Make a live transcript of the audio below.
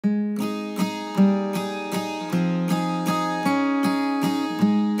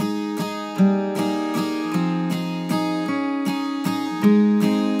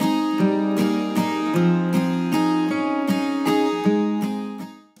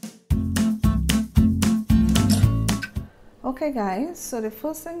Okay guys, so the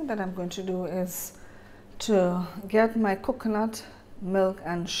first thing that I'm going to do is to get my coconut milk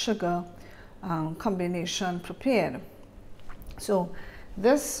and sugar combination prepared. So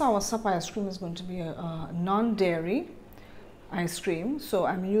this Soursop ice cream is going to be a non-dairy ice cream. So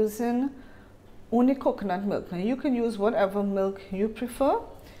I'm using only coconut milk. Now you can use whatever milk you prefer.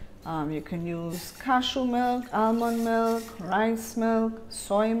 You can use cashew milk, almond milk, rice milk,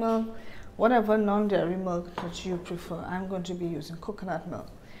 soy milk, whatever non-dairy milk that you prefer. I'm going to be using coconut milk.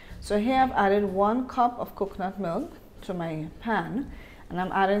 So here I've added 1 cup of coconut milk to my pan, and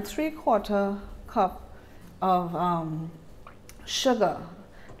I'm adding 3/4 cup of sugar.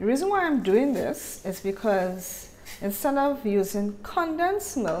 The reason why I'm doing this is because instead of using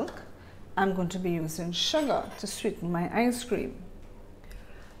condensed milk, I'm going to be using sugar to sweeten my ice cream.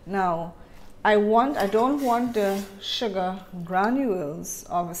 Now, I don't want the sugar granules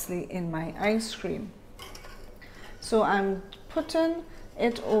obviously in my ice cream. So I'm putting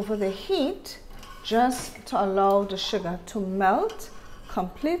it over the heat just to allow the sugar to melt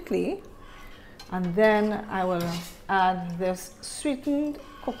completely, and then I will add this sweetened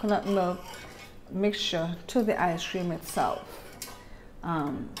coconut milk mixture to the ice cream itself.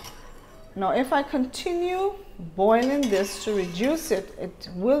 Now if I continue boiling this to reduce it, it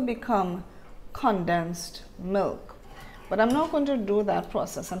will become condensed milk. But I'm not going to do that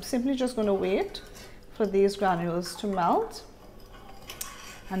process. I'm simply just going to wait for these granules to melt.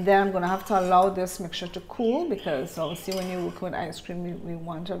 And then I'm going to have to allow this mixture to cool, because obviously when you work with ice cream, we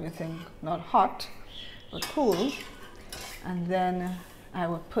want everything not hot, but cool. And then I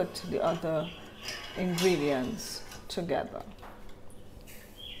will put the other ingredients together.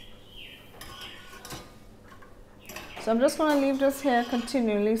 So I'm just going to leave this here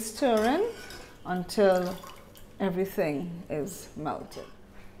continually stirring until everything is melted.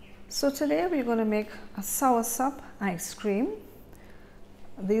 So today we're going to make a Soursop ice cream.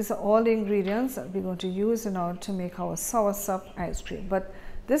 These are all the ingredients that we're going to use in order to make our Soursop ice cream. But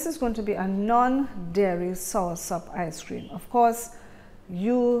this is going to be a non-dairy Soursop ice cream. Of course,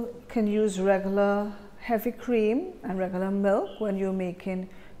 you can use regular heavy cream and regular milk when you're making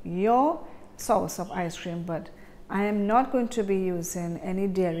your Soursop ice cream, but I am not going to be using any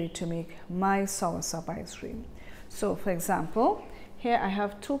dairy to make my Soursop ice cream. So for example, here I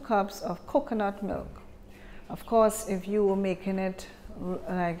have 2 cups of coconut milk. Of course, if you were making it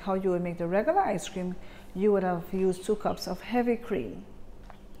like how you would make the regular ice cream, you would have used 2 cups of heavy cream.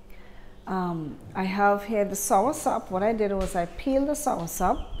 I have here the Soursop. What I did was I peeled the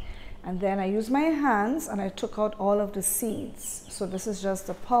Soursop, and then I used my hands and I took out all of the seeds. So this is just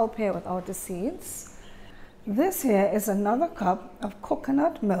the pulp here without the seeds. This here is another cup of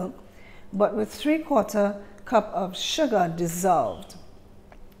coconut milk, but with 3/4 cup of sugar dissolved.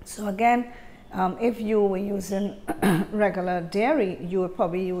 So again, if you were using regular dairy, you would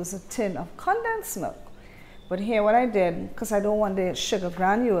probably use a tin of condensed milk. But here what I did, because I don't want the sugar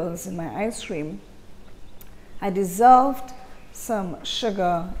granules in my ice cream, I dissolved some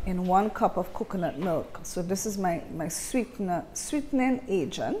sugar in 1 cup of coconut milk. So this is my sweetening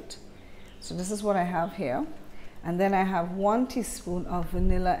agent. So this is what I have here. And then I have 1 teaspoon of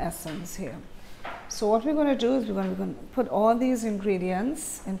vanilla essence here. So what we're going to do is we're going to put all these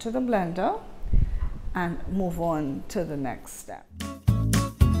ingredients into the blender and move on to the next step.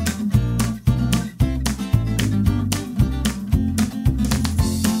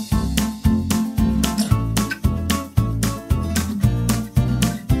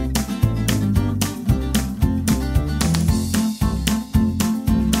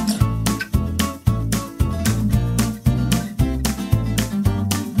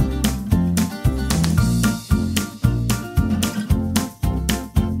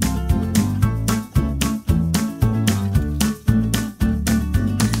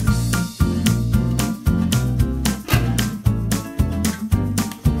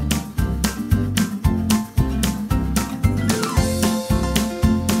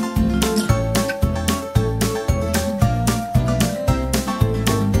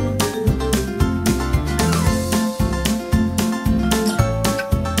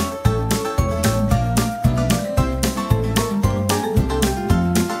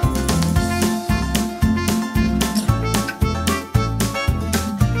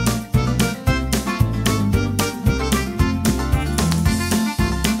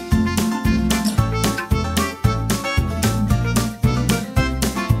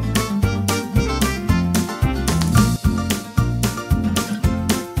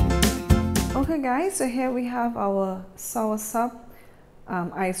 Guys, so here we have our Soursop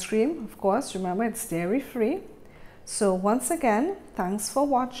ice cream. Of course, remember it's dairy free. So once again, thanks for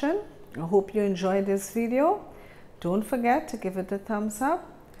watching. I hope you enjoyed this video. Don't forget to give it a thumbs up.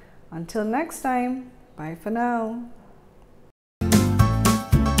 Until next time, bye for now.